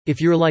If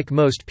you're like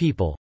most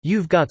people,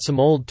 you've got some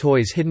old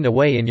toys hidden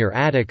away in your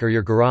attic or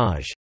your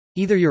garage.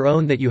 Either your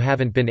own that you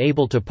haven't been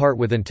able to part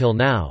with until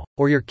now,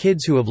 or your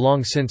kids who have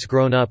long since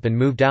grown up and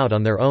moved out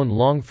on their own,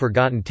 long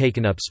forgotten,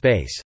 taken up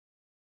space.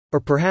 Or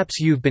perhaps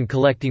you've been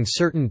collecting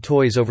certain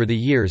toys over the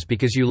years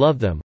because you love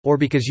them, or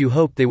because you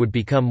hoped they would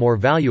become more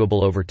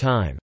valuable over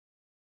time.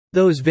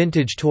 Those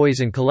vintage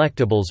toys and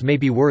collectibles may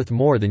be worth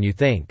more than you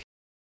think.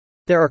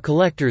 There are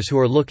collectors who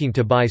are looking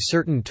to buy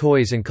certain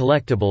toys and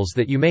collectibles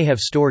that you may have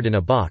stored in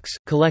a box,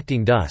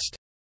 collecting dust.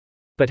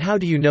 But how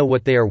do you know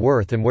what they are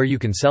worth and where you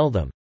can sell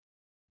them?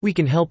 We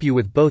can help you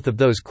with both of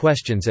those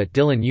questions at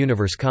Dylan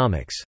Universe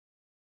Comics.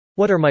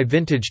 What are my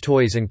vintage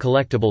toys and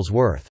collectibles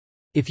worth?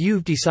 If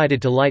you've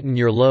decided to lighten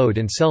your load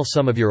and sell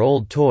some of your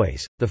old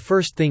toys, the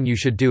first thing you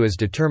should do is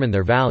determine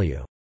their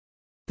value.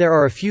 There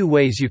are a few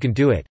ways you can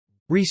do it.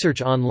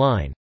 Research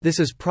online. This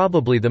is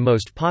probably the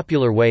most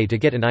popular way to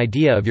get an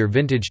idea of your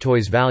vintage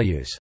toys'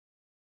 values.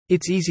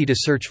 It's easy to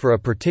search for a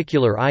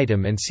particular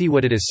item and see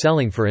what it is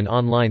selling for in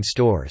online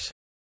stores.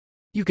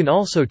 You can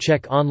also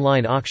check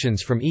online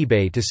auctions from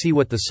eBay to see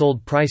what the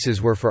sold prices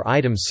were for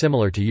items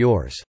similar to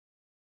yours.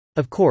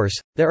 Of course,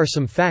 there are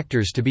some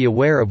factors to be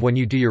aware of when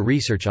you do your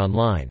research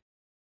online.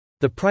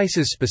 The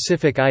prices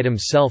specific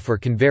items sell for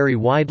can vary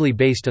widely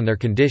based on their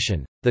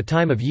condition, the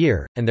time of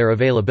year, and their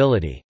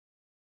availability.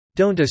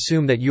 Don't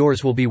assume that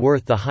yours will be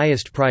worth the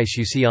highest price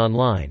you see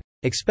online.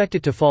 Expect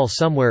it to fall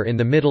somewhere in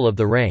the middle of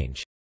the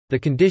range. The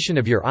condition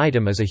of your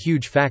item is a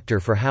huge factor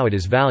for how it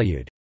is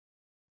valued.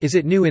 Is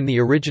it new in the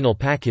original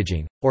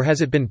packaging, or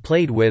has it been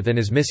played with and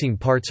is missing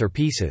parts or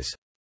pieces?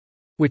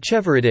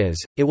 Whichever it is,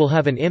 it will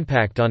have an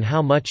impact on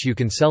how much you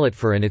can sell it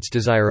for and its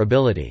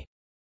desirability.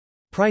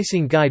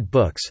 Pricing guide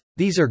books.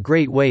 These are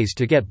great ways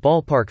to get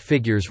ballpark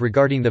figures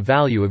regarding the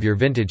value of your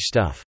vintage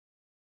stuff.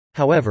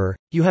 However,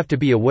 you have to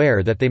be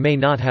aware that they may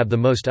not have the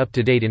most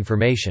up-to-date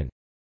information.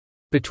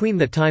 Between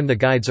the time the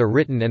guides are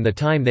written and the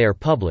time they are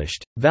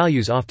published,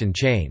 values often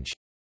change.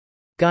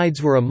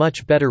 Guides were a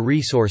much better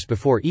resource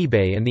before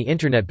eBay and the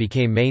Internet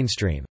became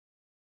mainstream.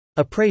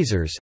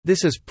 Appraisers.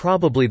 This is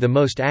probably the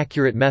most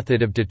accurate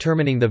method of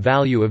determining the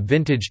value of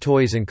vintage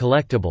toys and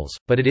collectibles,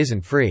 but it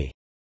isn't free.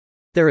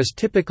 There is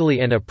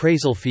typically an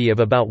appraisal fee of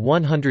about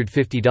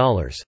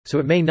 $150, so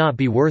it may not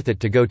be worth it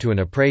to go to an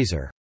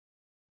appraiser.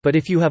 But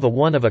if you have a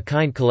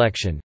one-of-a-kind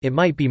collection, it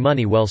might be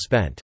money well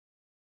spent.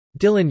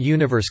 Dylan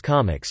Universe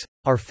Comics.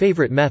 Our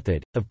favorite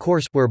method, of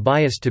course, we're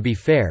biased to be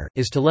fair,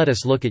 is to let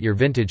us look at your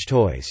vintage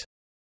toys.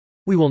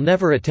 We will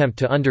never attempt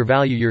to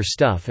undervalue your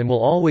stuff and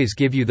will always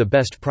give you the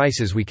best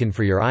prices we can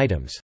for your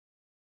items.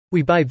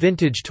 We buy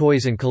vintage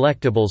toys and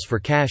collectibles for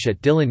cash at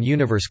Dylan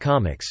Universe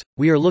Comics.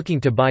 We are looking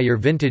to buy your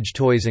vintage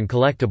toys and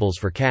collectibles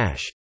for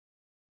cash.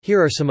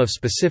 Here are some of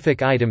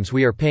specific items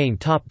we are paying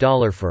top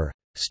dollar for.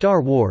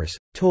 Star Wars,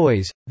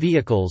 toys,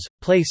 vehicles,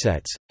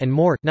 playsets, and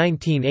more.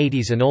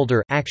 1980s and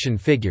older action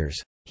figures,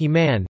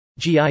 He-Man,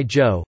 G.I.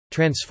 Joe,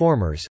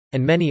 Transformers,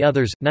 and many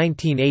others.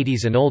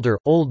 1980s and older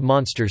old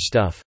monster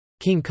stuff,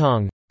 King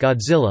Kong,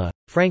 Godzilla,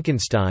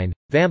 Frankenstein,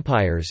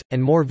 vampires,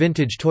 and more.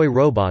 Vintage toy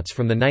robots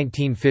from the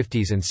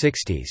 1950s and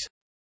 60s.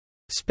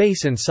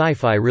 Space and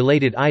sci-fi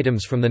related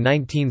items from the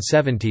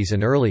 1970s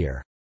and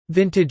earlier.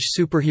 Vintage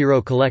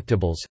superhero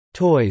collectibles,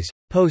 toys,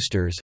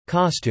 posters,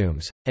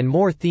 costumes, and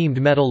more. Themed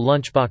metal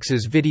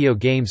lunchboxes, video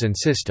games and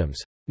systems,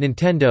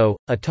 Nintendo,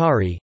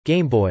 Atari,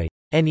 Game Boy,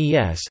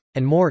 NES,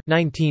 and more.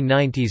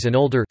 1990s and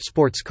older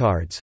sports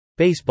cards,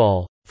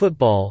 baseball,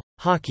 football,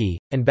 hockey,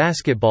 and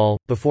basketball.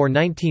 Before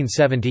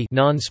 1970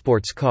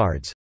 non-sports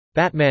cards,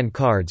 Batman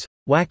cards,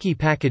 wacky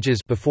packages.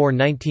 Before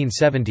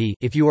 1970.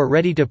 If you are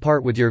ready to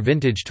part with your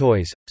vintage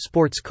toys,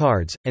 sports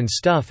cards, and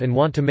stuff and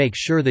want to make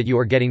sure that you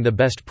are getting the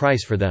best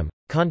price for them,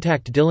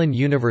 contact Dylan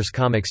Universe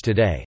Comics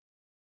today.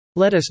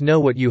 Let us know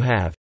what you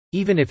have.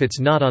 Even if it's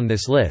not on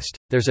this list,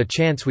 there's a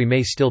chance we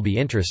may still be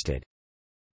interested.